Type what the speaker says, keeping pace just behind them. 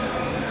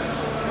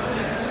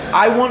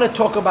I want to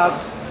talk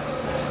about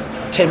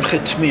Tomchei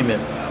Tmimim.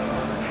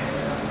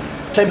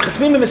 Tomchei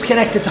Tmimim is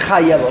connected to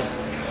Chayelo.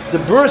 The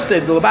birthday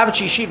of the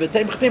Lubavitch Yeshiva,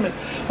 Tomchei Tmimim.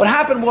 What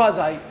happened was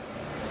I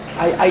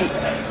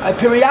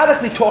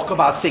periodically talk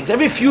about things.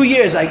 Every few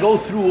years I go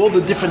through all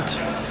the different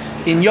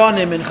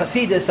inyanim and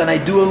Hasidus and I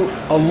do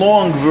a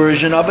long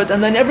version of it,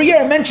 and then every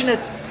year I mention it.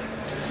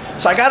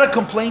 So I got a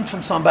complaint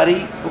from somebody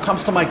who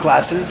comes to my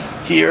classes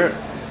here.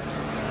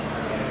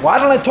 Why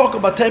don't I talk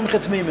about Tomchei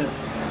Tmimim?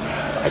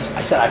 I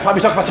said, I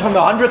probably talked about Tomchei Tmimim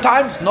 100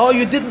 times. No,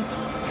 you didn't.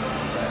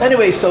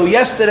 Anyway, so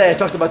yesterday I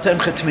talked about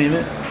Tomchei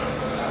Tmimim,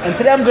 and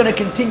today I'm going to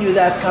continue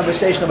that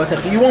conversation about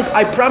Tomchei Tmimim. You won't,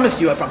 I promise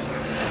you.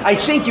 I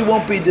think you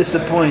won't be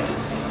disappointed.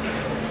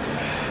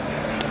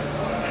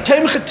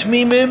 Tomchei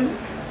Tmimim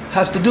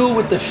has to do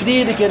with the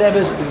Frierdiker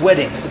Rebbe's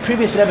wedding, the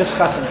previous Rebbe's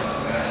chasana.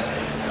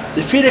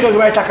 The Frierdiker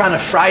Rebbe took on a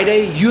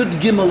Friday, Yud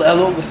Gimel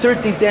Elul, the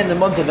 13th day in the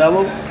month of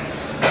Elul,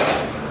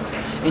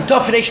 in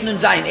Tofresh Nun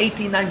Zayin,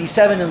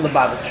 1897 in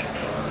Lubavitch.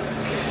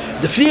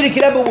 The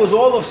Frierdiker Rebbe was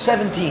all of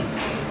 17,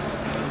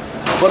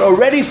 but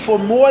already for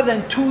more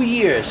than 2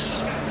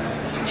 years,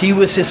 he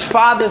was his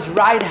father's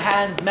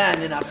right-hand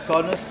man in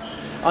Askonos.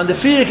 On the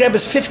Frierdiker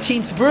Rebbe's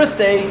 15th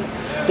birthday,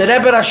 the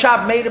Rebbe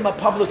Rashab made him a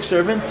public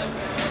servant.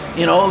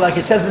 You know, like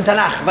it says in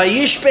Tanakh,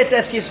 Vayishpet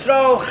es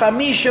Yisrael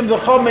chamishim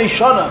v'chomei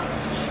shana.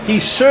 He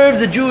served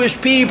the Jewish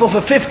people for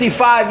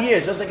 55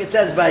 years, just like it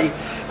says by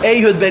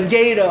Ehud ben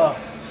Geda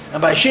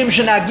and by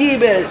Shimshon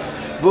Agiber.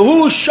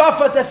 V'hu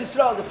shafat es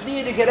Yisrael. The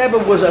Frierdiker Rebbe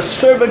was a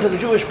servant of the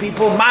Jewish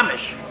people,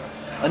 mamish,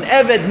 an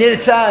eved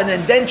nirtza, an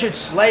indentured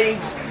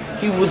slave.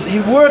 He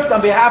worked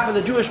on behalf of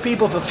the Jewish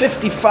people for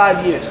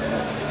 55 years.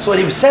 So when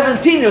he was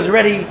 17, he was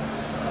already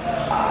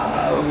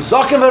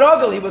Zokim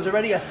Verogel. He was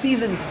already a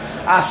seasoned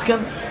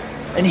Askan.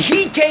 And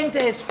he came to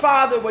his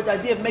father with the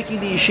idea of making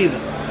the yeshiva.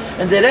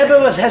 And the Rebbe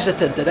was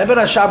hesitant. The Rebbe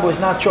Rashab was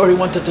not sure he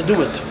wanted to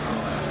do it.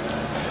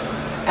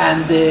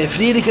 And the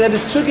Frierdiker Rebbe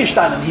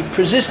zugestanden, he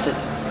persisted.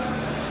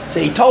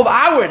 So he told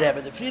our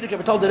Rebbe, the Frierdiker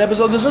Rebbe told the Rebbe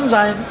soll gesund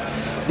sein,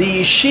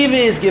 the yeshiva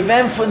is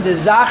given von the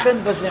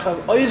Sachen, was ich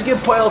habe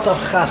ausgepoilt auf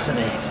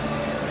Chasene.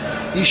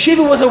 The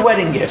yeshiva was a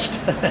wedding gift.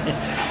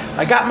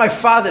 I got my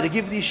father to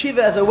give the yeshiva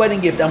as a wedding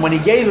gift, and when he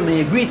gave him,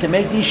 he agreed to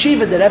make the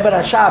yeshiva. The Rebbe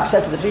Rashab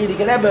said to the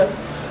Frierdiker Rebbe,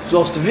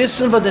 sollst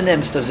wissen, was du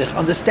nimmst auf sich.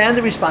 Understand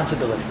the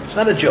responsibility. It's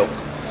not a joke.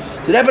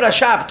 The Rebbe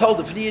Rashab told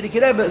the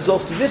Frierdiker Rebbe,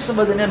 sollst wissen,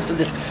 was du nimmst auf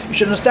sich. You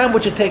should understand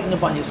what you're taking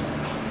upon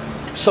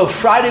yourself. So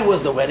Friday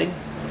was the wedding.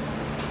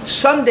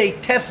 Sunday,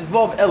 Tes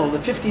Vov Elul, the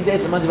 15th day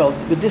of the month of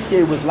Elul, but this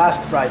year was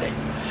last Friday.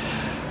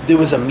 There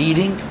was a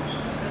meeting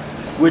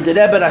where the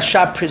Rebbe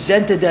Rashab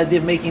presented the idea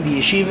of making the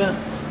yeshiva,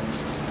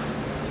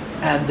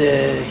 and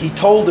he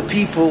told the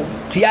people,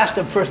 he asked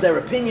them first their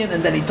opinion,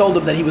 and then he told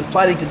them that he was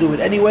planning to do it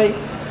anyway.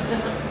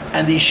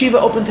 And the yeshiva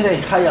opened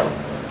today, Chayel.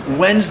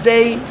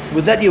 Wednesday,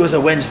 that year was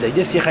a Wednesday.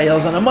 This year Chayel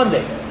is on a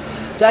Monday.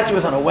 That year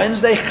was on a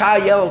Wednesday.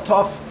 Chayel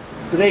Tov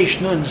Reish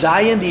Nun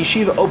Zayin. The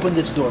yeshiva opened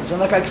its doors. And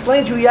like I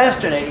explained to you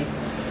yesterday,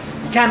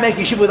 you can't make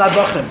yeshiva without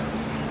bachrim.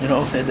 You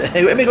know, where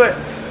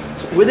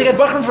did they get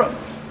bachrim from?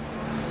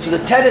 So the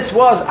teretz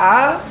was,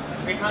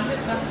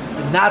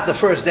 300? Not the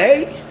first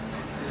day.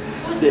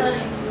 Who's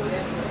planning to do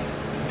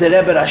it? The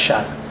Rebbe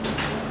Rashab.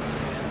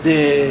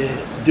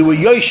 There were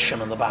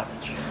Yoshim in the Lubavitch.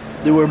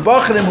 There were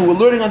Bachrim who were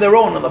learning on their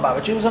own in the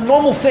Lubavitch. It was a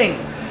normal thing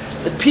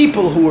that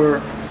people who were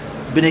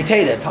B'nai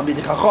Teda,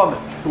 Talmidei Chachamim,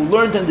 who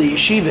learned in the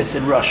yeshivas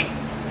in Russia,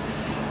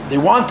 they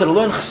wanted to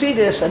learn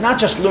Chassidus and not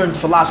just learn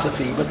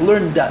philosophy, but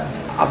learn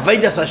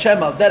Avodas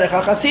Hashem al Derech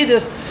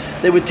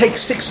HaChassidus. They would take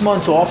 6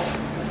 months off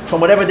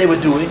from whatever they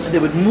were doing, and they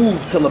would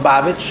move to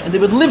Lubavitch, and they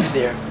would live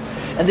there,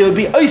 and they would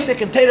be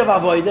Oisik and Teda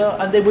Avodah,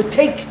 and they would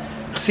take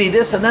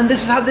Chassidus, and then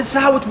this is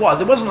how it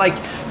was. It wasn't like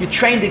you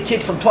trained a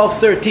kid from 12,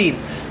 13.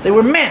 They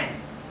were men.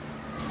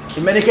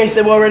 In many cases,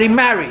 they were already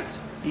married,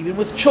 even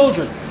with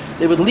children.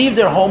 They would leave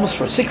their homes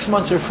for 6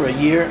 months or for a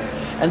year,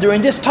 and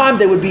during this time,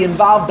 they would be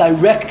involved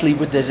directly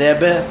with the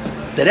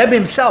Rebbe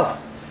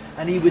himself,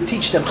 and he would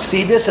teach them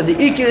Chassidus, and the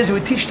Ikir is he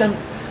would teach them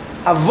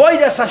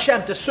Avodas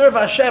Hashem, to serve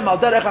Hashem al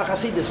derech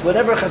HaChassidus,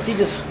 whatever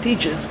Chassidus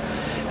teaches,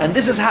 and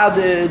this is how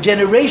the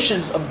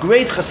generations of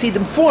great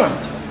Chassidim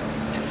formed.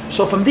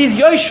 So from these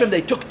Yoshvim,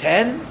 they took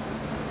 10,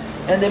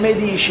 and they made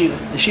the yeshiva.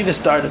 The yeshiva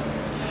started.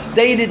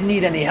 They didn't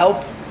need any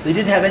help. They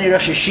didn't have any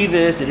Rosh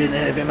Yeshivas, they didn't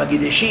have any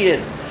Magid Yeshir.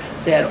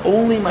 They had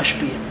only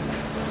Mashpiyim.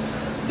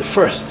 The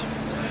first.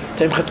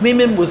 Tomchei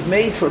Tmimim was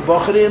made for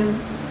Bachrim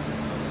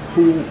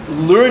who,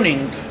 learning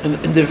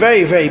in the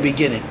very, very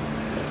beginning,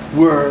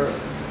 were,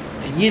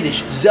 in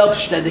Yiddish,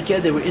 Selbstständige,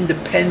 they were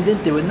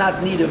independent, they were not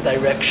in need of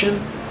direction.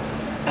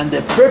 And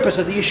the purpose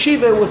of the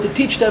yeshiva was to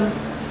teach them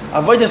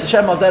Avodas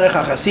Hashem al Derech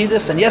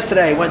HaChasidus. And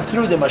yesterday I went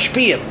through the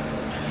Mashpiyim.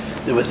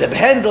 There was the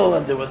Behendel,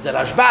 and there was the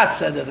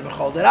Rashbatz, and there was the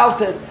Bechol der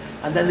Alter,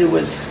 and then there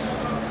was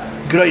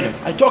Groinim.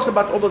 I talked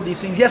about all of these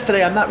things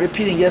yesterday. I'm not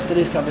repeating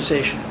yesterday's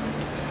conversation.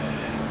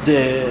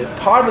 The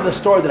part of the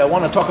story that I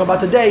want to talk about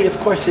today, of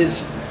course,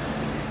 is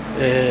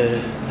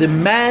the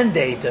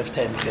mandate of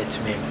Tomchei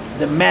Tmimim.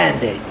 The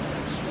mandate.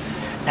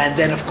 And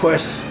then, of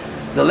course,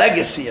 the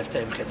legacy of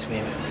Tomchei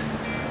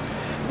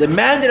Tmimim. The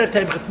mandate of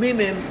Tomchei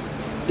Tmimim,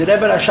 the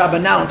Rebbe Rashab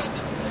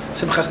announced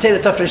Simchas Torah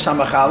Tafresh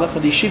Samach Aleph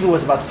when the yeshiva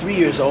was about 3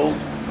 years old,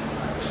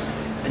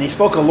 and he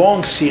spoke a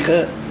long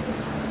sikha,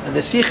 and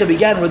the sikha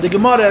began with the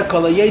Gemara,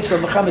 Kol HaYetzel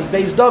Mechames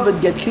Beis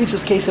David Get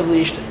Krisis Case of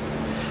Liishte.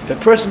 If a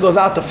person goes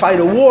out to fight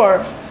a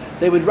war,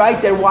 they would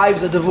write their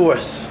wives a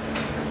divorce.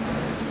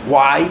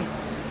 Why?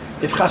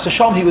 If Chas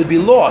Hashem he would be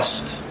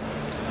lost,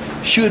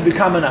 she would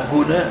become an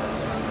aguna.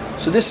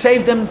 So this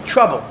saved them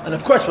trouble. And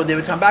of course, when they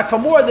would come back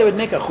from war, they would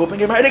make a chup and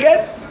get married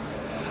again.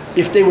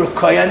 If they were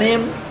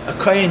koyanim, a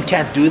koyan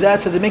can't do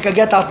that, so they make a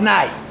get al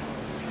tnai.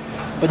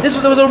 But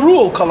there was a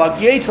rule. Kol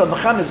HaYetzel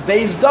Mechames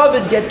Beis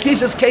David Get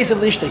Krisis Case of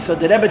Liishte. So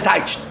the Rebbe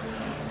touched.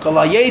 Kol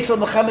HaYetzel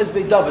Mechames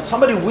Beis David.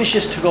 Somebody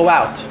wishes to go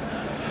out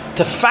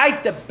to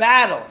fight the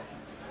battle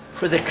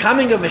for the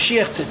coming of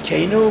Mashiach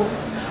Tzidkenu.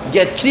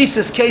 Get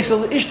Krisis Case of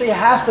Liishte. He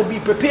has to be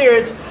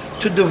prepared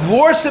to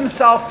divorce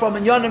himself from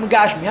Inyanim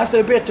Gashmi. He has to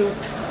be prepared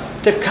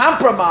to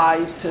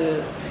compromise,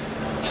 to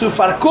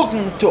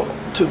farkuchen,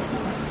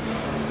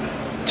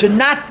 to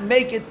not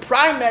make it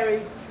primary,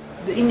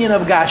 the Inyan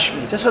of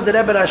Gashmi. That's what the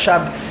Rebbe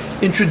Rashab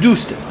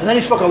introduced him. And then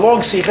he spoke a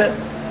long sikha.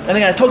 And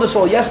again, I told us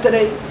all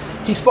yesterday,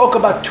 he spoke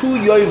about 2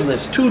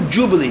 yoivlis, 2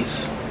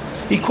 jubilees.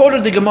 He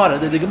quoted the Gemara.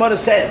 The Gemara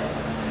says,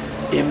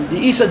 "Im the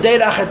Isa Deir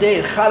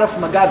Achadeir Charaf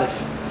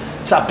Magadef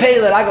Tzapei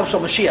L'Ragav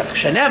Shel Mashiach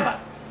Shenema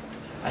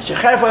Asher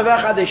Cherfu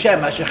Evecha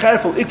Deshem Asher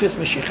Cherfu Ikvis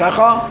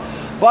Mashiacha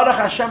Baruch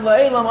Hashem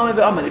La'elam Amen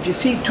Ve'amen." If you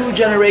see 2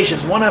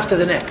 generations, one after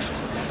the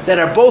next, that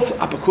are both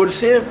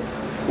apakursiv,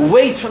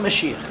 wait for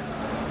Mashiach.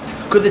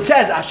 Because it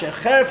says Asher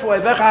Cherfu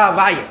Evecha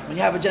Havaya, when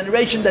you have a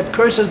generation that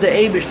curses the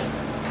Eibush,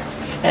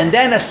 and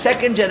then a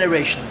second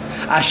generation,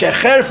 Asher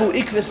Cherfu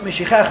Ikvis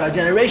Mashiacha, a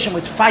generation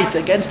which fights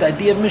against the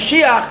idea of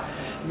Mashiach.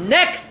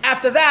 Next,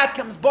 after that,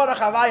 comes Baruch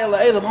Havaya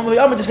La'elam Amen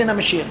Ve'amen to say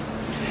Mashiach.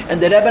 And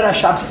the Rebbe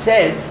Rashab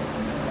said,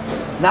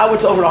 now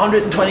it's over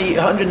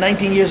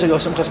 119 years ago,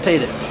 Simchas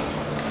Torah,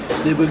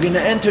 that we're going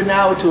to enter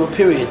now to a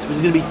period.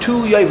 There's going to be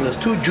 2 yovelas,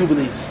 2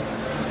 jubilees.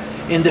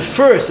 In the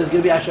first, there's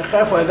going to be Asher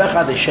Cherfu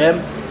Evecha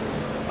Deshem,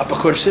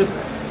 Apakursim.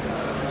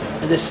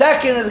 And the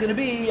second is going to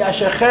be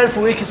Asher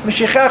Cherfu Ikvis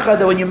Mashiacha,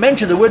 that when you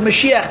mention the word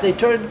Mashiach, they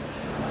turn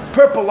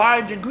purple,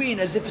 orange, and green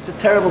as if it's a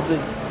terrible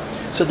thing.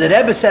 So the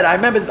Rebbe said, I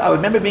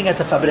remember being at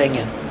the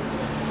Fabrengen,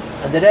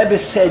 and the Rebbe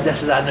said,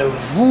 that's a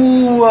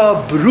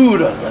nevuah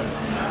bruda.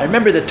 I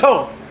remember the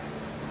tone.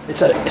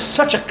 It's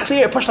such a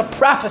clear,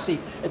 prophecy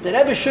that the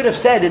Rebbe should have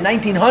said in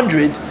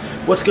 1900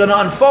 what's going to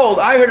unfold.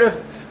 I heard of,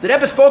 the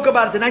Rebbe spoke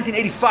about it in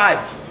 1985.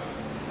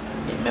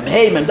 In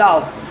Memhei,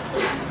 Memdal.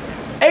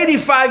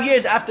 85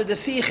 years after the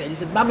Sikha. He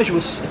said, Mamish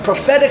was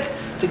prophetic.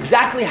 It's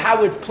exactly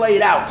how it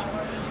played out.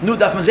 Nu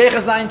darf man sicher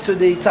sein to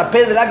the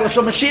Tzapei L'Ragav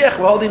Shel Mashiach.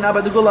 We're holding now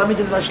by the Gula Amit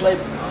Vashleim.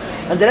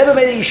 And the Rebbe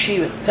made a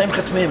yeshiva,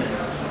 Tomchei Tmimim.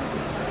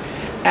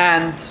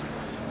 And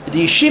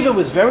the yeshiva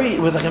was it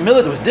was like a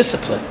millet, it was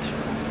disciplined.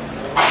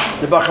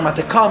 The Bacham had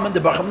to come, and the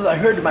Bacham, I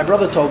heard, my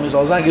brother told me,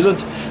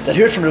 that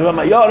heard from Rebbe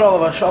Mayar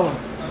Olav Shalom.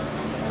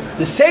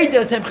 The Seder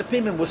at Tomchei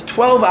Tmimim was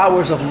 12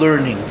 hours of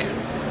learning.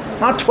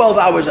 Not 12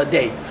 hours a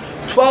day.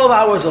 12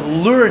 hours of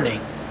learning.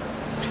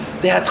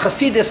 They had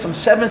Chasidus from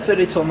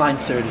 7:30 till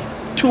 9:30.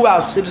 2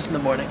 hours, Chasidus in the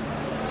morning.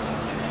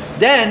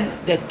 Then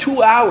they had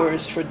 2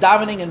 hours for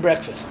davening and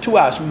breakfast. 2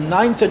 hours, from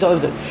 9:30 to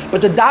 11:30.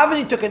 But the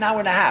davening took an hour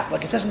and a half.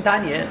 Like it says in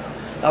Tanya,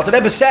 the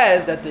Rebbe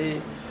says that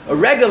a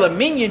regular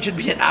minyan should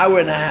be an hour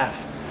and a half.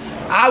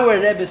 Our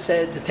Rebbe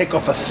said to take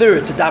off a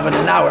third, to daven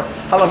an hour.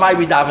 Halavai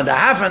we davened a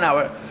half an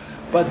hour.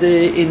 But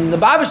in the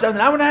Babish, davened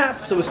an hour and a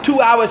half. So it was 2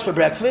 hours for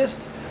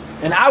breakfast.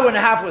 An hour and a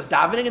half was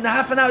davening, and the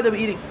half an hour they were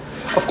eating.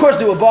 Of course,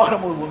 there were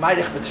Bachram with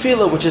Maidich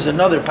Betfila, which is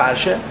another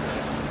parsha.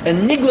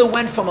 And Nigla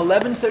went from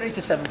 11:30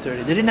 to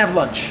 7:30. They didn't have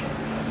lunch.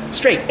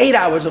 Straight, 8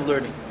 hours of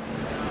learning.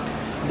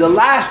 The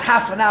last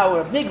half an hour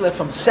of Nigla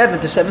from 7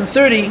 to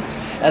 7:30,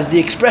 as the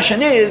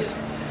expression is,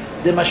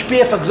 the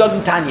Mashpia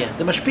Fagzogin Tanya.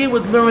 The Mashpia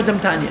would learn with them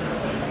Tanya.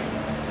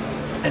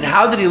 And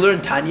how did he learn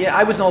Tanya?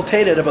 I was an old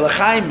Teda. Rabbi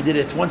Chaim did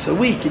it once a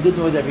week. He didn't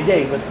do it every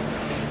day, but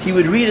he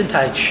would read in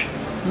Taich.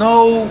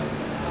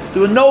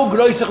 There were no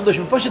Groisach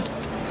Dushim.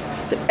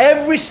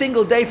 Every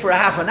single day for a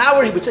half an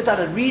hour, he would sit down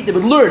and read. They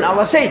would learn.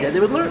 Allah say that they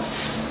would learn.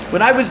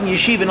 When I was in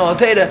Yeshiva in Old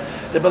Teda,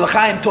 Rabbi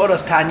Chaim taught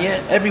us Tanya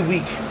every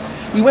week.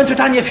 We went through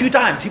Tanya a few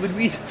times. He would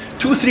read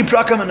 2-3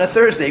 prakam on a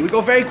Thursday. He would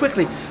go very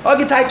quickly.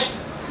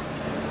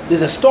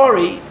 There's a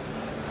story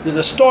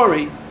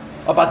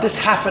about this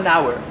half an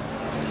hour.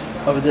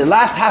 Of the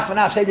last half an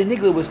hour, Seder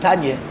Nigla was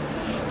Tanya,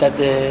 that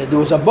there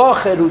was a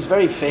Bocher who was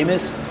very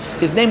famous.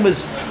 His name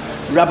was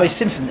Rabbi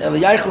Simpson,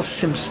 Eliyahu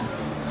Simpson.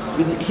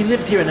 He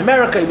lived here in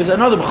America. He was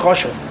another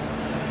Mechoshev.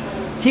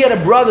 He had a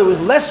brother who was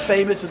less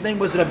famous. His name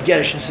was Reb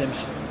Gershon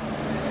Simpson.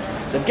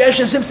 Reb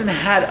Gershon Simpson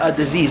had a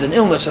disease, an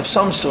illness of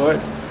some sort,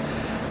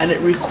 and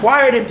it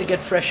required him to get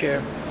fresh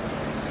air.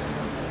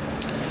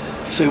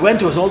 So he went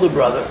to his older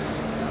brother.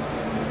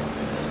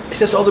 He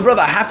says to older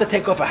brother, I have to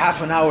take off a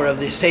half an hour of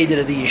the Seder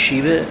of the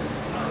yeshiva.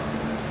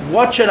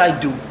 What should I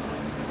do?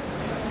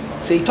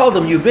 So he told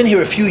him, you've been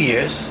here a few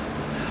years.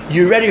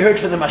 You already heard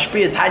from the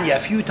Mashpia Tanya a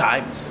few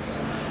times.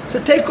 So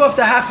take off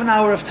the half an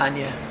hour of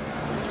Tanya.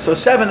 So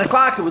 7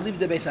 o'clock, he would leave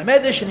the Beis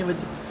HaMedrash and he would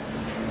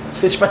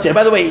his spatzir.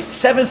 By the way,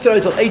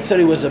 7:30 till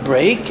 8:30 was a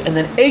break, and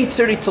then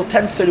 8:30 till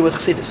 10:30 was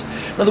Chassidus.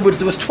 In other words,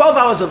 there was 12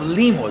 hours of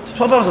limud,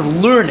 12 hours of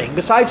learning,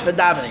 besides for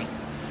davening.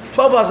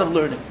 12 hours of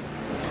learning.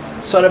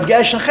 So Reb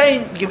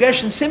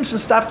Gershon Simpson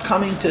stopped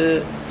coming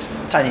to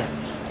Tanya.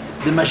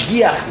 The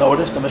Mashgiach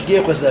noticed, the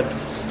Mashgiach was the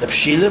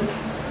Pshilim,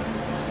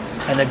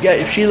 and the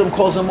Pshilim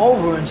calls him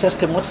over and says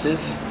to him, what's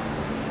this?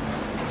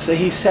 So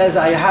he says,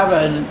 I have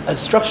an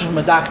instruction from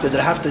a doctor that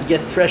I have to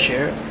get fresh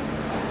air.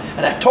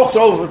 And I talked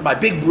over with my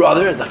big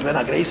brother, and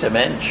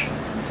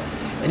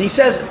he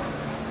says,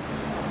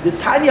 the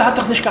Tanya hat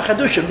doch nicht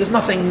kachadushim. There's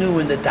nothing new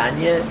in the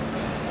Tanya.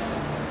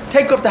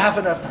 Take off the half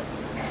an hour of Tanya.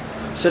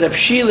 So the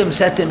Pshilim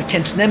said to him,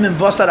 kennst nehmen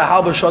wasser a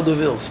halbe Shah du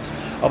willst.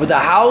 Aber der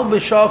halbe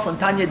Shah von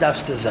Tanya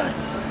darfst du sein.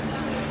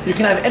 You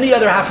can have any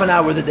other half an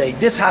hour of the day.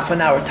 This half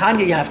an hour,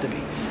 Tanya you have to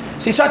be.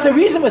 So he started to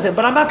reason with him,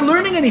 but I'm not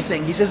learning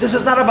anything. He says, this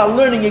is not about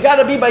learning. You got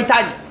to be by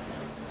Tanya.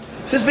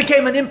 So this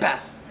became an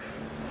impasse.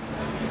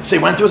 So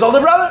he went to his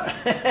older brother.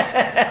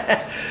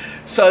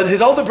 So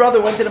his older brother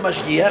went to the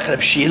Mashgiach, Reb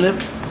Shilim,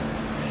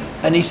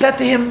 and he said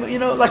to him,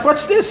 like,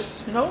 what's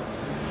this?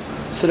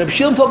 So Reb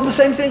Shilim told him the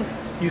same thing.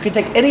 You can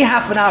take any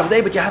half an hour of the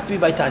day, but you have to be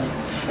by Tanya.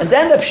 And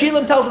then Reb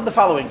Shilim tells him the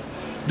following.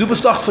 Du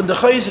bist doch von der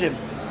Chosrim.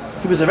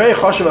 He was a very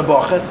choshev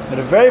abacher, with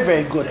a very,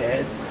 very good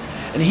head.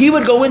 And he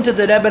would go into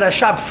the Rebbe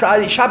Rashab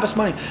Friday, Shabbos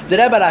morning. The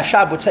Rebbe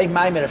Rashab would say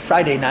Maimer a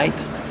Friday night.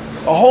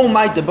 A whole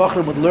night the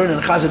Bacher would learn in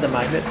Chazad the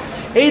Maimer.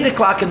 8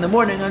 o'clock in the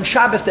morning on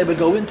Shabbos they would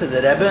go into the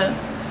Rebbe,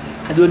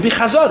 and there would be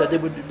Chazorah. The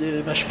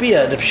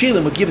Mashpia, the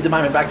Pshilim would give the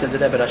Maimer back to the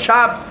Rebbe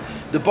Rashab.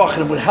 The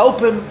Bacher would help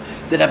him.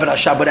 The Rebbe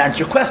Rashab would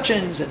answer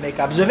questions and make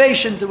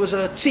observations. It was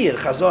a tzir,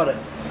 Chazorah.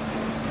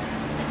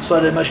 So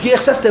the Mashgiach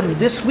says to him,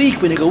 this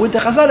week when you go into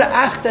Chazorah,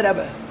 ask the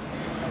Rebbe.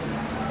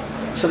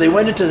 So they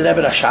went into the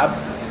Rebbe Rashab,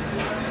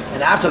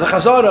 and after the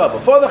Chazorah,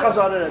 before the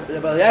Chazorah,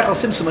 Rebbe Yachal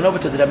Simpson went over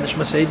to the Rebbe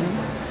Nishma Seiden,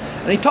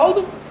 and he told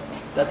him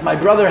that my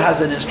brother has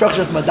an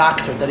instruction from a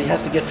doctor that he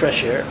has to get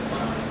fresh air,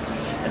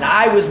 and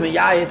I was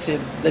meyayetz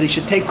him that he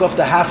should take off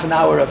the half an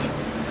hour of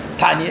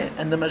Tanya,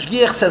 and the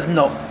Mashgiach says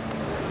no.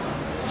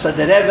 So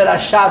the Rebbe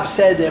Rashab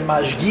said the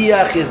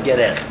Mashgiach is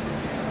gerecht.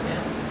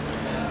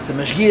 The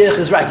Mashgiach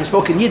is right. He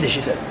spoke in Yiddish.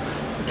 He said,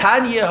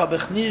 Tanya hab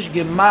ich nicht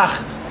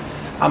gemacht,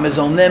 am es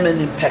soll nehmen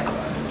im Pekel.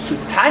 So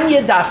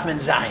Tanya darf man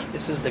sein.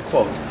 This is the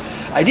quote.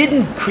 I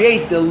didn't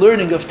create the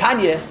learning of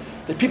Tanya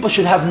that people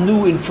should have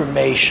new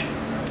information.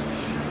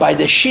 By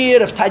the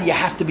sheer of Tanya, you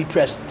have to be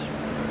present.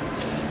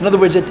 In other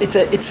words,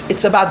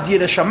 it's about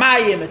Yira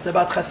Shamayim, it's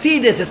about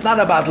Chasidis, it's not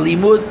about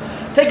Limud.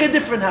 Take a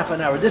different half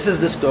an hour. This is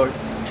the story.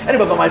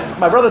 Anyway, but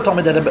my brother told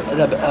me that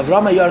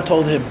Avram Ayar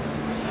told him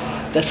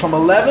that from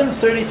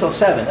 11:30 till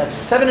 7, that's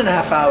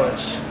 7.5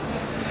 hours,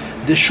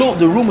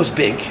 the room was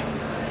big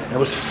and it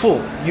was full.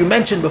 You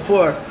mentioned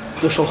before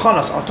the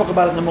Shulchanos, I'll talk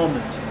about it in a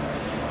moment.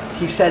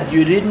 He said,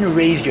 you didn't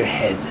raise your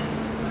head.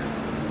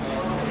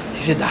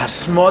 He said, the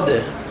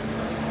hasmode,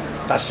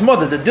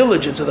 the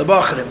diligence of the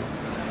Bachrim.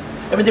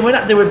 I mean,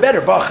 they were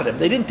better Bachrim.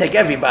 They didn't take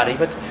everybody,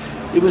 but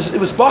it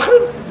was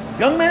Bachrim,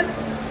 young men.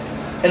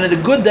 And in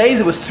the good days,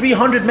 it was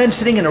 300 men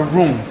sitting in a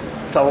room.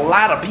 It's a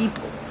lot of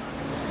people.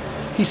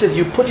 He says,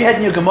 you put your head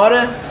in your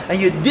Gemara, and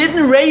you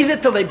didn't raise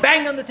it till they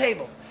banged on the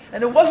table.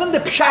 And it wasn't the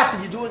pshat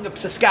that you're doing a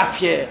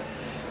psaskafye.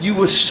 You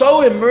were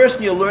so immersed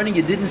in your learning,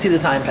 you didn't see the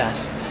time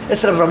pass.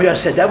 That's what Ramir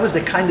said. That was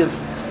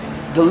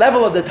the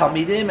level of the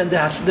Talmidim, and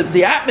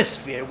the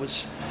atmosphere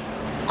was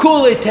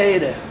kulei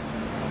teire.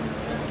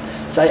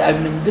 So I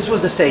mean, this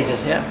was the Seder,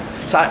 yeah.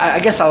 So I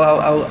guess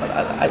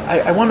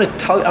I want to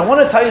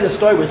tell you the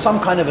story with some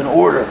kind of an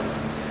order.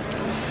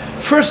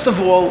 First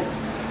of all,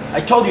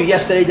 I told you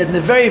yesterday that in the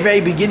very,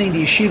 very beginning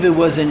the yeshiva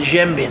was in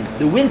Zhembin,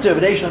 the winter of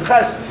Reish and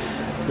Chas.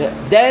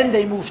 Then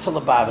they moved to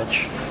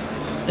Lubavitch,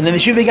 and then the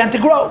yeshiva began to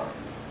grow.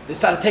 They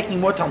started taking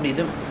more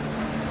Talmidim,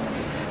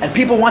 and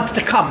people wanted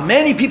to come.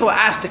 Many people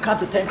asked to come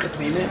to Tomchei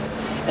Tmimim,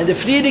 and the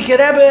Frierdiker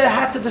Rebbe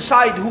had to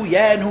decide who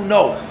yeah and who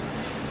no.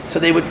 So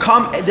they would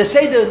come. The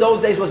Seder in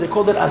those days was, they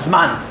called it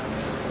Azman.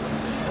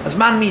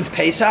 Azman means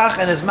Pesach,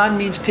 and Azman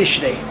means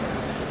Tishrei.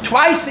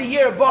 Twice a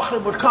year,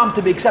 Bachrim would come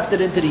to be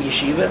accepted into the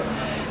yeshiva,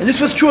 and this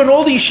was true in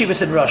all the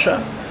yeshivas in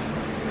Russia.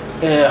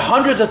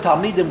 Hundreds of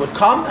Talmidim would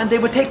come, and they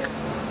would take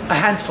a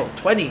handful,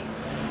 20,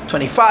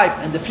 25,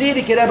 and the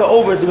Frierdiker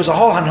Rebbe there was a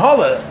whole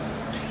Hanhola.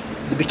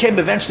 There became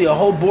eventually a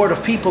whole board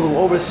of people who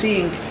were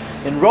overseeing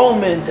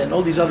enrollment and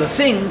all these other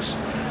things,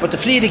 but the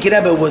Frierdiker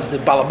Rebbe was the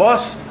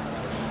balabas,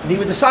 and he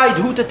would decide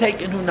who to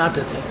take and who not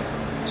to take.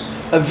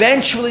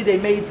 Eventually they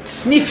made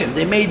snifim,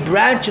 they made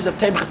branches of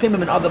Tomchei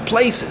Tmimim in other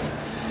places.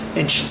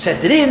 In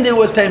Sedrin there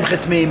was Tomchei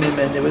Tmimim,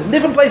 and there was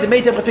different places they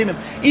made Tomchei Tmimim.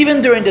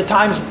 Even during the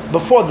times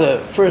before the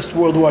First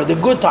World War, the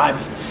good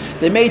times,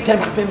 they made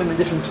Tomchei Tmimim in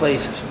different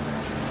places.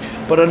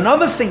 But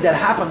another thing that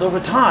happened over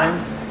time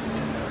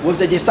was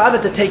that they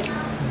started to take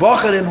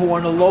Bacharim who were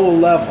on a lower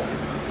level.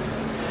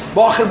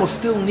 Bacharim who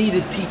still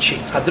needed teaching.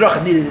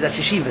 Hadrach needed that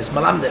yeshivas,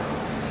 malamdim.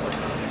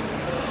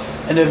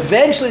 And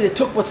eventually they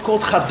took what's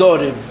called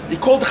chadorim. The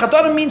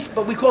chadorim means,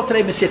 but we call it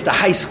today Mesivta,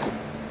 high school.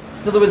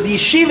 In other words, the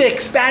yeshiva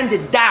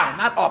expanded down,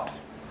 not up.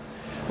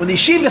 When the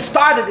yeshiva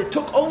started, it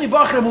took only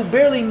Bachrim who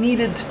barely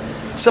needed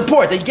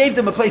support. They gave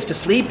them a place to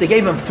sleep, they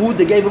gave them food,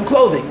 they gave them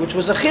clothing, which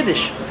was a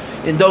chiddush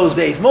in those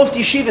days. Most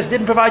yeshivas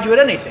didn't provide you with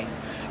anything.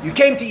 You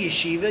came to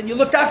yeshiva and you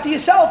looked after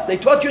yourself. They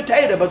taught you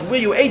Torah, but where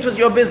you ate was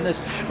your business,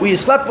 where you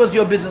slept was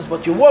your business,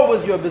 what you wore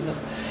was your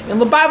business. In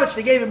Lubavitch,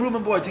 they gave him room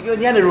and board. They gave him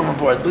the other room and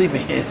board, believe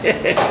me.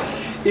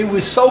 It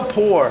was so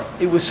poor,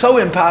 it was so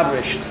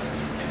impoverished.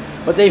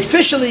 But they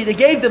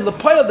gave them the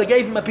poil, they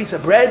gave him a piece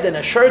of bread and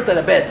a shirt and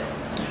a bed.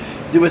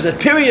 There was a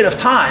period of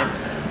time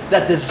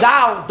that the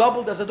zal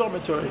doubled as a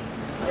dormitory.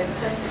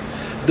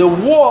 The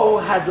wall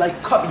had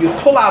you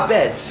pull out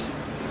beds.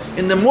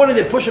 In the morning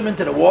they'd push them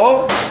into the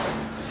wall,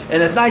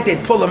 and at night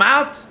they'd pull them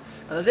out,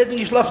 and they'd be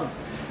schlafen.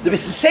 There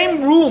was the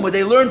same room where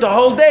they learned the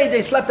whole day,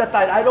 they slept at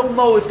night. I don't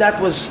know if that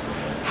was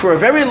for a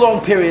very long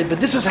period, but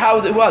this was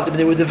how it was.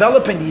 They were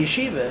developing the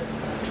yeshiva.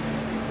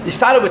 They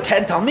started with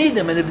 10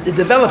 Talmidim, and it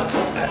developed,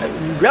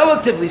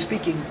 relatively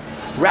speaking,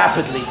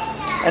 rapidly.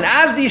 And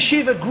as the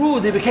yeshiva grew,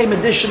 there became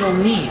additional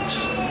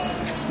needs.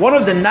 One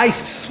of the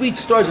nice, sweet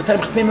stories of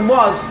Tomchei Tmimim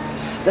was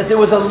that there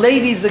was a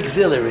ladies'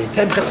 auxiliary.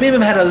 Tomchei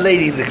Tmimim had a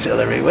ladies'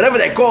 auxiliary, whatever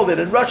they called it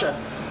in Russia.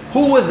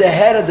 Who was the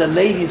head of the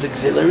ladies'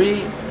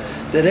 auxiliary?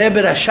 The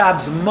Rebbe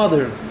Rashab's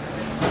mother.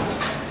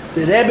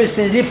 The Rebbe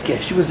Rivke.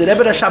 She was the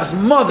Rebbe Rashab's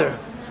mother.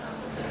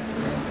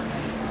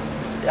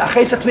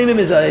 Tomchei Tmimim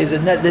is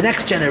the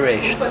next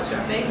generation.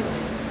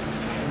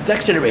 The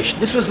next generation.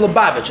 This was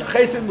Lubavitch.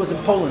 Tomchei Tmimim was in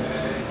Poland.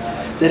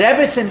 The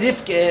Rebbe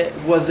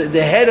Rivke was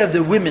the head of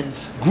the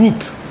women's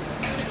group.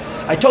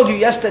 I told you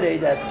yesterday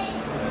that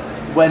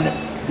when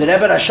the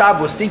Rebbe Rashab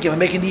was thinking of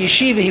making the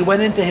yeshiva, he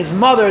went into his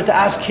mother to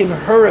ask him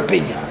her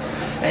opinion.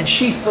 And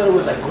she thought it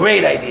was a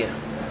great idea.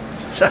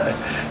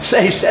 So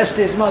he says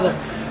to his mother,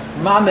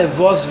 Mame,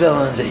 was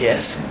wollen sie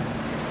essen?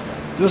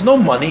 There was no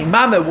money.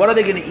 Mame, what are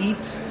they going to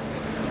eat?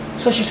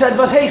 So she said,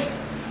 was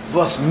heißt?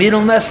 Was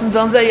mireln essen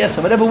wollen sie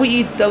essen? Whatever we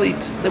eat, they'll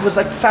eat. There was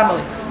like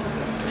family.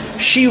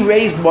 She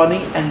raised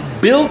money and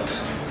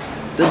built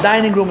the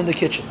dining room and the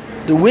kitchen.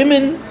 The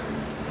women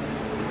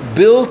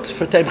built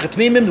for Tomchei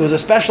Tmimim. There was a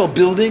special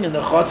building in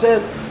the Chotzer,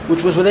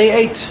 which was where they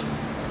ate.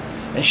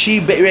 And she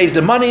raised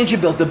the money and she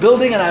built the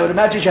building, and I would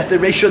imagine she had to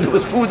make sure there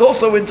was food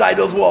also inside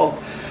those walls.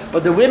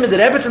 But the women, the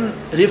Rebbe and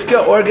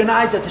Rivka,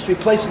 organized that there should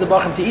be places for the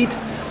Bachrim to eat,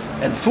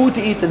 and food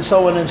to eat, and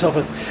so on and so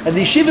forth. And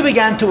the yeshiva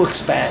began to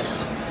expand.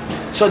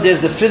 So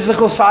there's the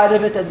physical side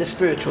of it and the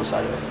spiritual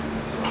side of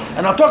it.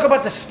 And I'll talk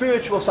about the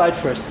spiritual side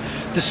first.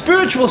 The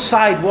spiritual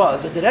side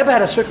was that the Rebbe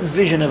had a certain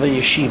vision of a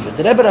yeshiva.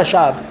 The Rebbe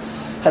Rashab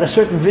had a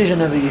certain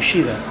vision of a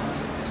yeshiva.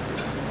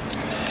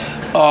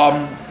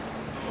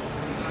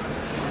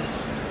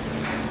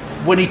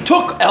 When he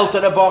took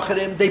Elton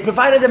Bachrim, they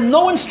provided them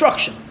no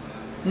instruction.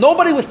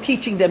 Nobody was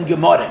teaching them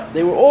Gemara.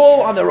 They were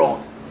all on their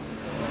own.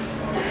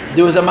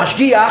 There was a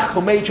mashgiach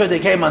who made sure they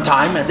came on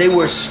time, and they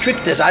were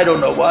strict as I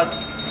don't know what.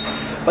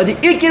 But the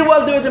ikir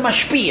was they were the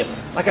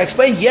mashpiyim. Like I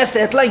explained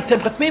yesterday at length,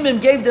 Tomchei Tmimim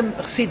gave them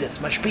chassidus,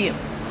 mashpiyim.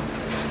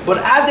 But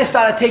as they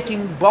started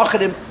taking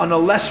Bachrim on a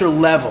lesser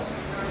level,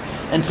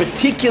 and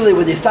particularly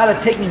when they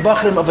started taking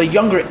Bachrim of a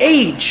younger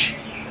age,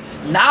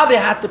 now they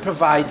had to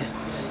provide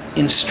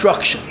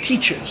instruction,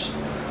 teachers.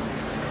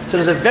 So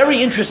there's a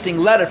very interesting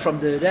letter from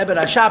the Rebbe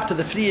Rashab to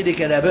the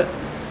Frierdiker Rebbe,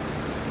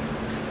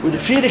 where the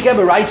Frierdiker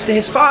Rebbe writes to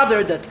his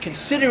father that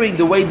considering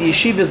the way the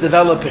yeshiva is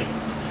developing,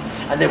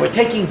 and they were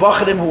taking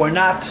Bachrim who are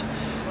not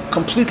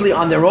completely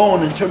on their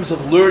own in terms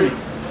of learning,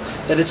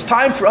 that it's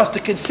time for us to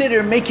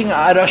consider making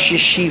a Rosh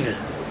Yeshiva.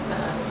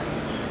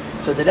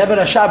 So the Rebbe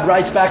Rashab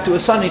writes back to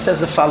his son, he says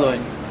the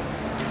following.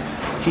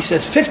 He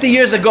says, 50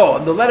 years ago,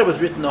 and the letter was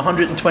written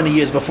 120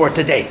 years before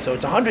today, so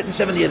it's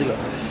 170 years ago.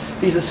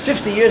 He says,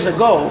 50 years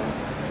ago,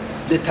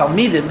 the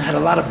Talmidim had a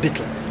lot of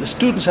bittul. The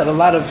students had a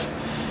lot of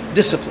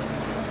discipline.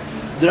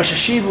 The Rosh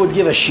Yeshiva would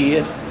give a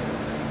shiur.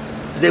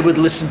 They would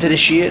listen to the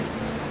shiur.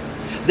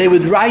 They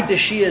would write the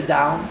shiur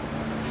down,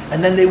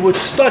 and then they would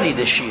study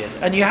the shiur.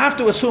 And you have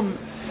to assume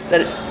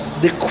that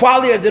the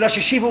quality of the Rosh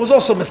Yeshiva was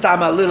also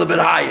mistama a little bit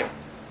higher.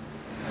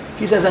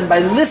 He says, and by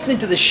listening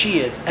to the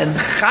shiur and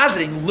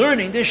chazring,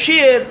 learning the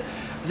shiur,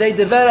 they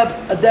developed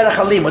a derech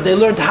halim, or they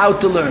learned how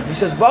to learn. He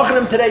says,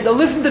 Bachrim today, they'll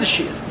listen to the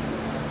shiur,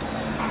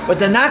 but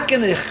they're not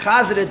going to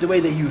chazr it the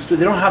way they used to.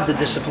 They don't have the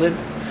discipline.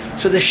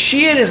 So the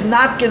shiur is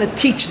not going to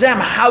teach them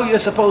how you're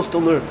supposed to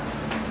learn.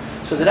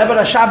 So the Rebbe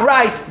Rashab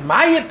writes,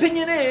 my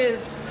opinion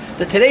is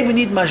that today we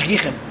need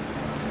mashgichim.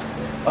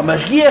 A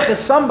mashgiach is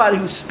somebody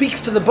who speaks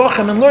to the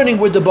Bachrim and learning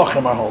where the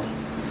Bachrim are holding.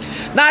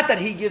 Not that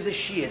he gives a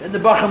shiur and the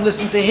Bachrim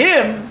listen to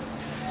him.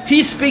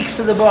 He speaks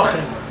to the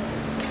Bachrim.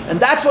 And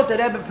that's what the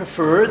Rebbe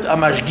preferred, a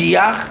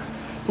mashgiach,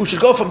 who should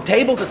go from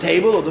table to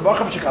table, or the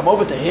Bachrim should come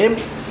over to him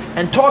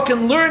and talk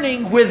and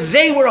learning where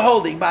they were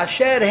holding.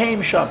 Ba'asher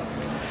heim sham.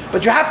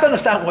 But you have to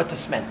understand what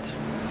this meant.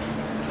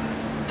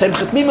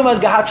 Tomchei Tmimim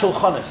had gahat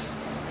shulchanos.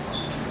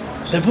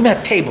 They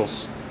had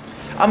tables.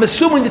 I'm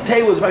assuming the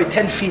table was maybe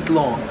 10 feet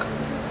long.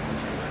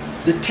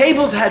 The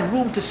tables had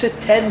room to sit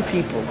 10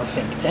 people, I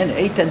think,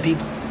 10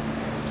 people.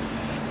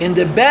 In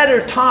the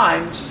better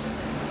times,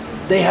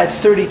 they had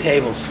 30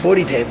 tables,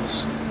 40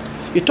 tables.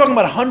 You're talking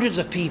about hundreds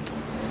of people.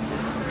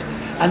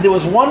 And there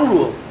was one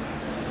rule.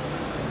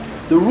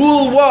 The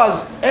rule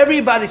was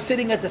everybody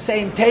sitting at the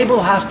same table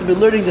has to be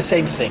learning the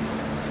same thing.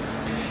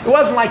 It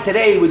wasn't like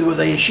today where there was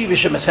a yeshiva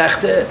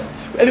shemasechta.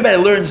 Everybody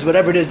learns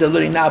whatever it is they're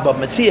learning now about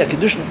Metzia,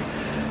 Kedushin.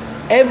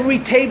 Every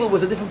table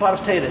was a different part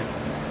of Torah.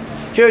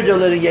 Here they're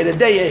learning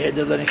Yeredeya, here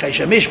they're learning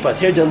Chaysha Mishpat,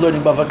 here they're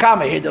learning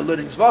Bavakame, here they're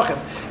learning Zvachim,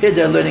 here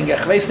they're learning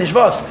Echveis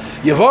Nishvas,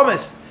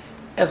 Yevomis.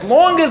 As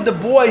long as the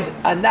boys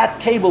on that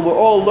table were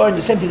all learning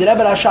the same thing, the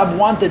Rebbe Rashab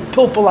wanted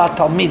Pilpulat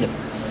Talmidim,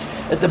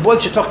 that the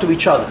boys should talk to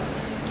each other.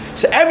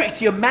 So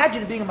you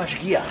imagine being a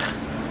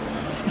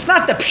mashgiach. It's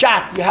not the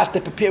pshat, you have to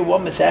prepare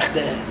one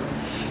Masechta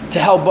to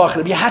help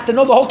Bachrim. You had to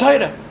know the whole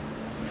Torah.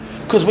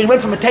 Because when you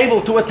went from a table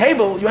to a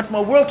table, you went from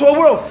a world to a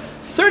world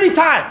 30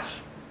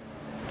 times.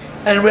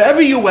 And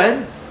wherever you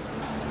went,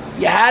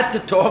 you had to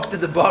talk to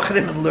the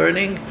Bachrim and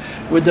learning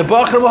where the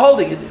Bachrim were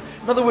holding it.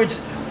 In other words,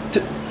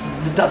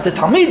 the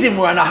Talmidim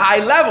were on a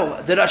high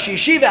level. The Rosh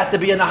Yeshiva had to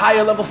be on a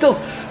higher level still.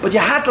 But you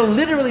had to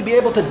literally be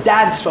able to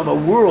dance from a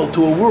world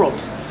to a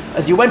world.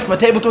 As you went from a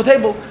table to a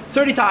table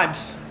 30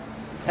 times.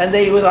 And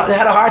they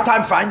had a hard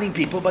time finding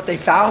people, but they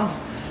found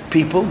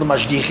people, the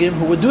Mashgichim,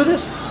 who would do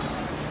this.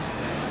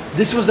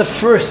 This was the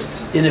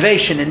first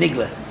innovation in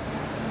Nigla.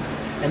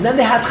 And then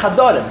they had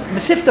Chadorim,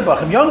 Mesifta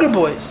Bachim, younger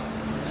boys.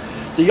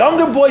 The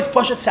younger boys,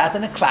 Pashat, sat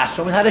in a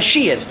classroom and had a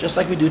shir, just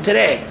like we do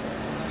today.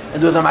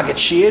 And there was a Maggid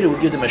shir, who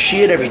would give them a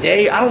shir every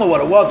day. I don't know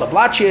what it was, a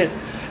blat shir.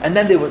 And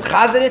then they would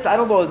chazer it. I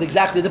don't know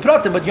exactly the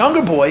pratim, but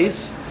younger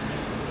boys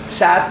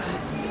sat,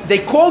 they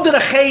called it a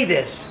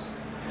cheder.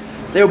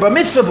 They were bar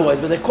mitzvah boys,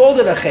 but they called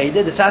it a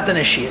cheder. They sat in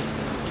a shir.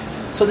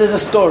 So there's a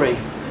story,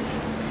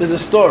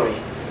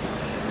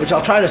 which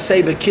I'll try to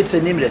say by Kitz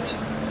and Nimrit,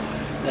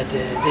 that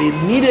they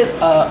needed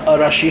a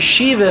Rosh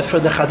Yeshiva for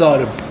the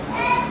Chadorim.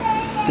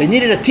 They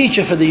needed a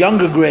teacher for the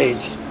younger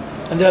grades.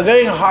 And they had a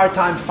very hard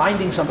time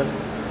finding somebody.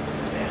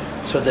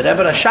 So the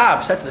Rebbe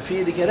Rashab said to the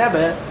Frierdiker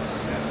Rebbe,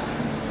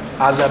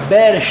 als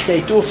Bär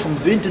steht auf vom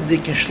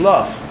winterdicken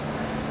Schlaf,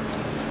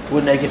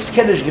 wenn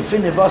gefällig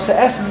gefunden was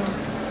essen,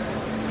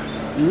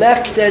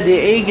 leckt die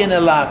eigene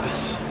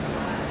Lapis.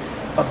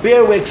 A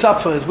bear wakes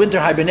up from his winter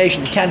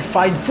hibernation, he can't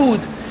find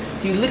food,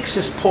 he licks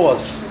his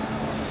paws.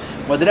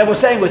 What the Rebbe was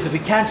saying was, if we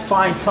can't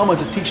find someone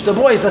to teach the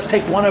boys, let's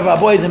take one of our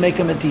boys and make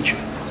him a teacher.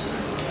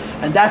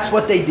 And that's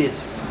what they did.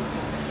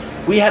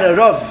 We had a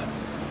Rav,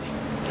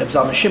 Reb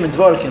Zalman Shimon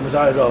Dvorkin was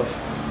our Rav.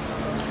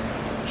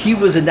 He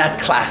was in that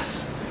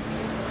class.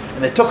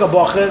 And they took a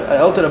Bacher, an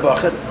elder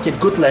Bacher, Kid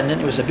Gutlenin,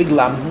 it was a big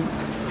lamb,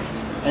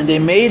 and they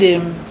made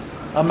him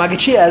a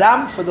Magichi, a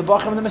ram for the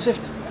Bacher and the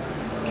Masifta.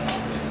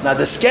 Now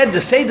the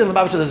Seder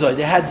L'Mavach Zoy,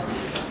 they had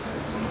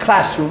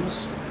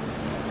classrooms,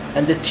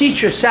 and the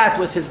teacher sat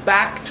with his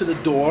back to the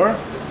door,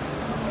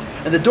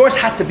 and the doors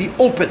had to be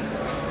open.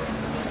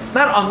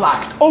 Not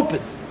unlocked, open.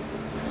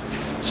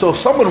 So if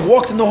someone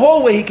walked in the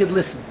hallway, he could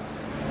listen.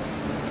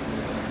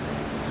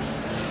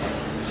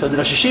 So the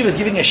Rosh Yeshiva is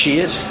giving a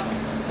shir,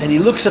 and he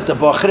looks at the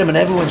Bachrim, and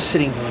everyone's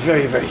sitting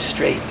very, very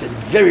straight and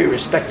very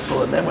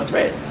respectful, and everyone's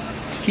very...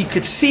 He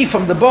could see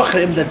from the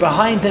Bachrim that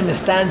behind him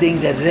is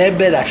standing the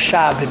Rebbe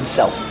Rashab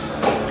himself.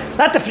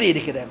 Not the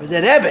Frierdiker Rebbe,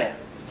 the Rebbe.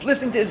 He's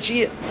listening to his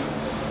shir.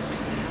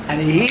 And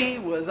he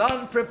was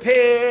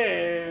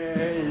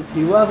unprepared.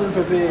 He wasn't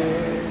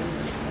prepared.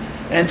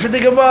 And for the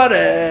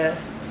Gemara,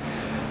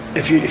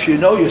 if you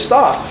know your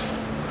stuff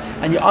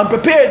and you're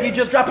unprepared, you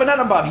just drop an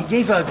bomb. He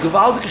gave a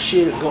gewaldige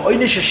shir,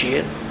 geoinish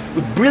shir,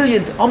 with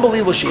brilliant,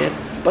 unbelievable shir,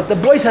 but the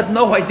boys had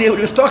no idea what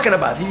he was talking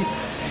about.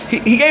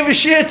 He gave a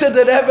shir to the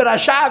Rebbe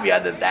Rashab, you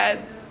understand?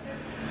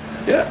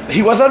 Yeah,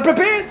 he was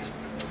unprepared.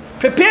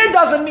 Prepared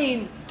doesn't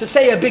mean to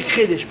say a big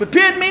chiddush.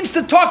 Prepared means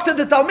to talk to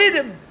the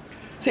Talmidim.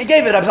 So he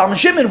gave it. Reb Zalman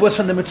Shimon was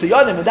from the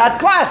Mitzuyonim in that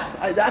class.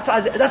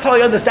 That's how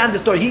I understand the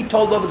story. He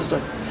told over the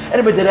story.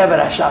 Anyway, the Rebbe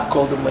Rashab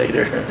called him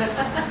later.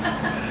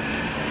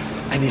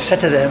 And he said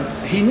to them,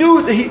 he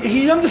knew,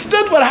 he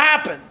understood what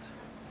happened.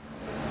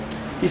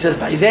 He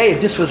says, Isaiah,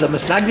 if this was a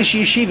Masnagdish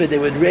yeshiva, they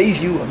would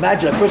raise you.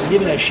 Imagine a person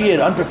giving a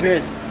shir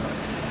unprepared.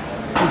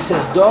 He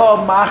says, Do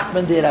macht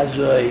man der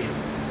azoi.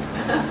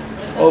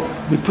 Oh,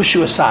 we push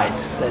you aside.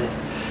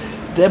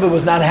 The Rebbe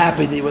was not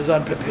happy that he was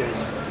unprepared.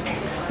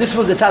 This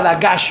was the Tzad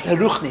HaGashmi,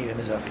 Ruchni.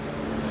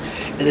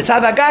 In the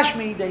Tzad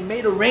HaGashmi, they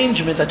made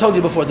arrangements. I told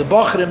you before, the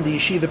Bachrim, the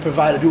yeshiva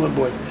provided room and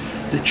board.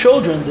 The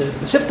children, the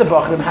Mesifta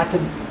Bachrim, had to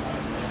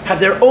have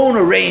their own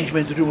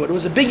arrangement to do it. It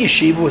was a big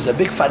yeshiva, it was a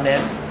big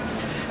fanem.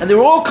 And there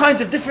were all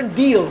kinds of different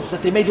deals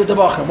that they made with the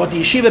Bachrim, what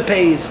the yeshiva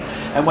pays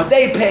and what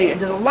they pay.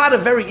 And there's a lot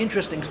of very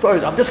interesting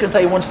stories. I'm just going to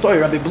tell you one story.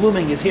 Rabbi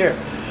Blooming is here.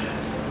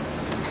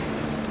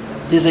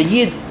 There's a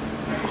Yid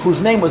whose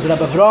name was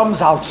Rabbi Avram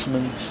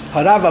Zaltzman.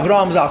 Harav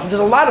Avram Zaltzman.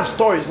 There's a lot of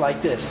stories like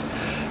this.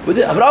 But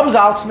Avram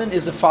Zaltzman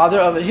is the father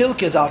of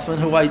Hilke Zaltzman,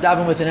 who I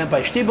daven with in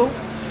Empire Shtibel,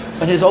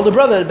 and his older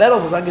brother, Berel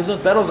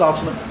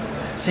Zaltzman.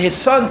 So his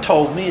son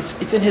told me,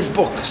 it's in his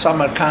book,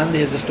 Samarkand,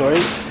 here's the story,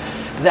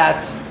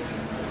 that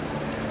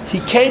he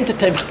came to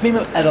Tomchei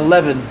Tmimim at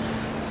 11.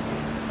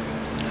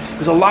 It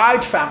was a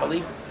large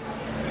family.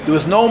 There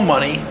was no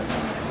money.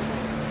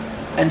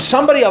 And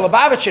somebody, a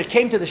Lubavitcher,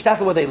 came to the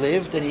shtetl where they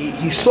lived, and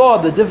he saw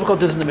the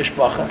difficulties in the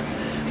mishpacha.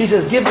 He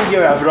says, give me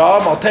your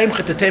Avraham, al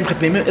Tomchei to Tomchei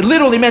Tmimim. It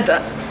literally meant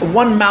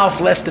one mouth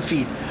less to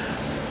feed.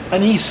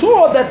 And he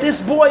saw that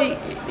this boy,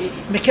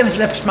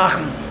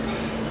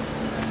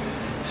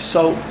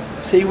 so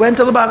he went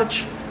to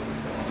Lubavitch.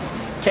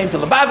 Came to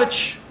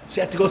Lubavitch, so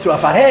he had to go through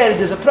Afarher.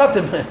 There's a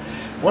pratim.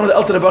 One of the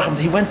Elter Rebachim,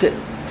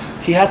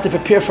 he had to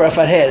prepare for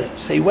Afarher.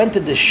 So he went to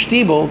the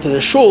shtibel, to the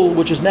shul,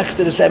 which is next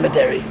to the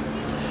cemetery.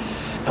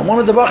 And one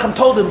of the Rebachim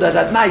told him that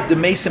at night the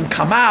Mesim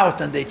come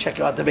out and they check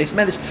out the base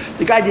medrash.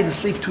 The guy didn't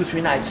sleep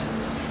 2-3 nights.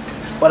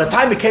 By the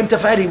time he came to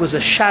Afarher, he was a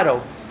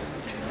shadow.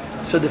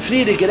 So the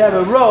Frierdiker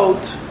Rebbe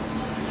wrote,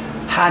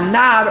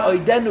 Hanar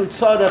oidenu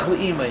tzorech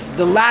le'imay.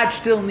 The lad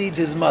still needs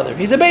his mother.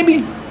 He's a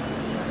baby.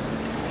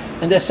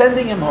 And they're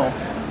sending him home.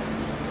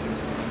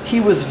 He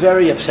was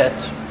very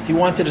upset. He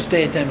wanted to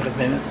stay at Tomchei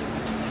Tmimim.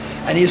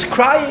 And he was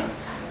crying.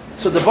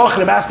 So the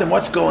Bochrim asked him,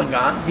 what's going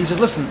on? He says,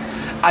 listen,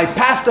 I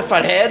passed the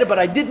farher, but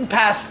I didn't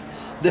pass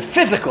the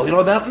physical. You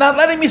know, they're not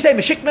letting me say,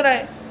 Meshik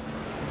Menei.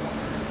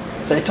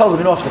 So they told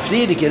him, if the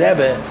Frierdiker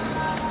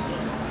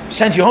Rebbe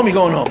sent you home, you're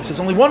going home. He says,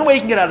 only one way you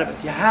can get out of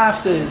it. You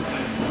have to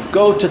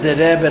go to the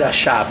Rebbe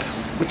Rashab.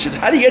 Which is,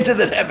 how do you get to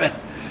the Rebbe?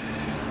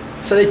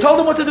 So they told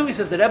him what to do. He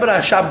says, the Rebbe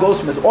Rashab goes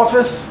from his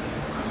office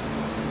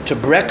to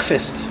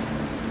breakfast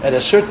at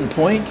a certain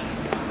point,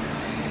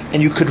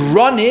 and you could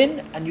run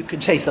in and you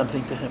could say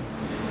something to him.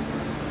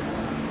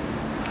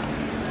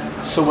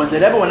 So when the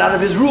Rebbe went out of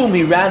his room,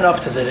 he ran up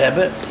to the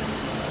Rebbe,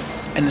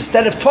 and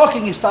instead of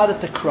talking, he started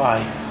to cry.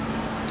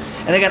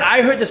 And again,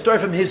 I heard the story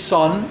from his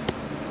son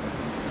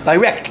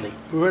directly.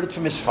 We heard it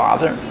from his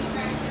father.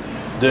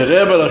 The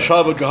Rebbe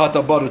Rashab Gahat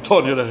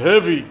Baraton, you had a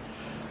heavy,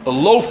 a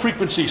low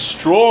frequency,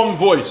 strong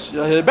voice,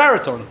 a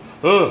baritone.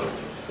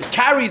 It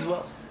carries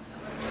well.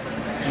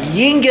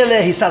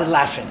 Yingele, he started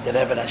laughing, the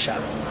Rebbe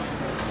Rashab.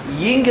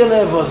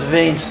 Yingele was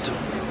weinst du.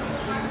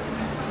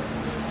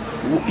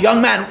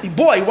 Young man,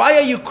 boy, why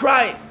are you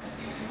crying?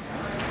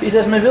 He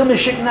says, Me will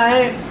mishik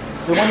nae.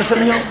 They want to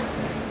send me home.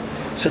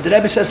 So the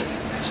Rebbe says,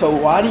 so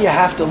why do you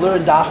have to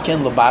learn Dafka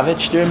in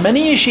Lubavitch? There are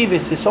many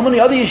yeshivas. There's so many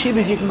other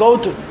yeshivas you can go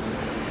to.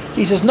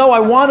 He says, no, I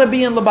want to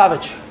be in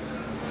Lubavitch.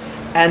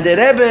 And the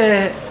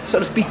Rebbe, so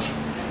to speak,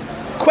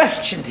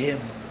 questioned him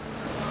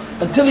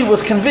until he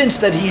was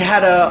convinced that he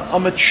had a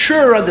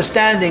mature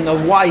understanding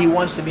of why he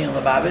wants to be in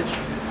Lubavitch.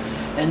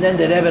 And then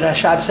the Rebbe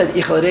Rashab said,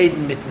 Ich will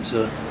reden mit dem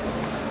Sohn.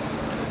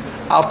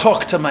 I'll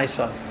talk to my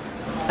son.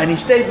 And he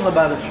stayed in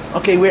Lubavitch.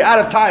 Okay, we're out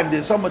of time.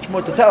 There's so much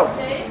more to tell.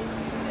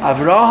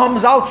 Avraham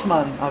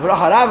Zaltzman.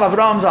 Harav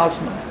Avraham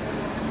Zaltzman.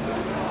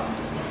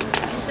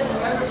 You said the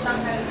Rebbe Rashab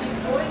had a deep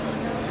voice?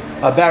 Is that what you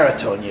said? A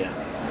baritone,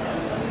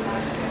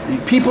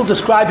 yeah. People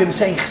describe him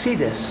saying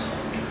chassidus.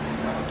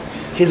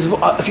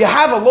 If you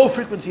have a low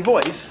frequency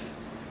voice,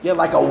 you're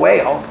like a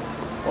whale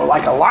or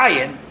like a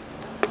lion.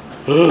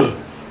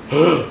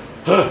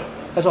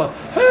 That's all.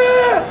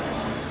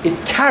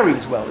 It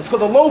carries well. It's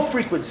called a low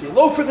frequency.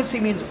 Low frequency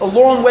means a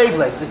long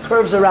wavelength that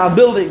curves around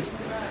buildings.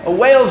 A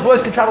whale's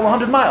voice can travel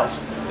 100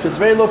 miles. So it's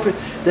very low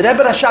frequency. The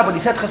Rebbe Rashab, when he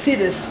said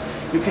chassidus,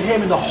 you could hear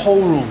him in the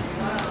whole room.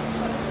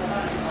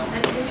 And I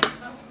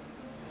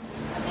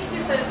think you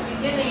said at the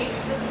beginning, he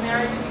was just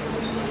married to people who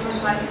used to learn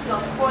by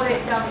themselves before they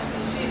established the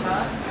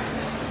yeshiva.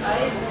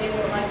 Right? They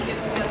would like to get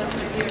together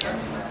for a year.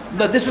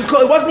 No, this was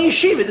called, it wasn't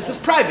yeshiva, this was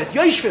private.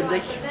 Yoshvim.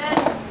 But then,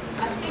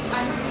 I think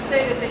I heard you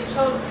say that they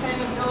chose 10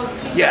 of those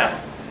people. Yeah.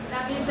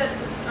 That means that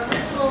the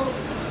original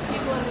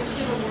people in the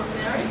yeshiva were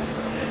married?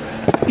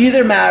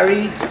 Either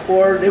married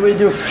or they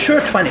were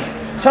sure 20.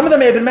 Some of them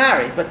may have been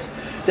married, but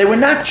they were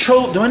not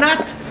they were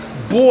not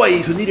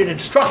boys who needed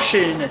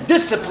instruction and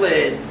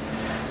discipline.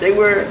 They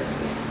were,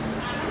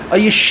 a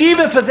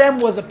yeshiva for them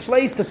was a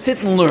place to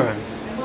sit and learn.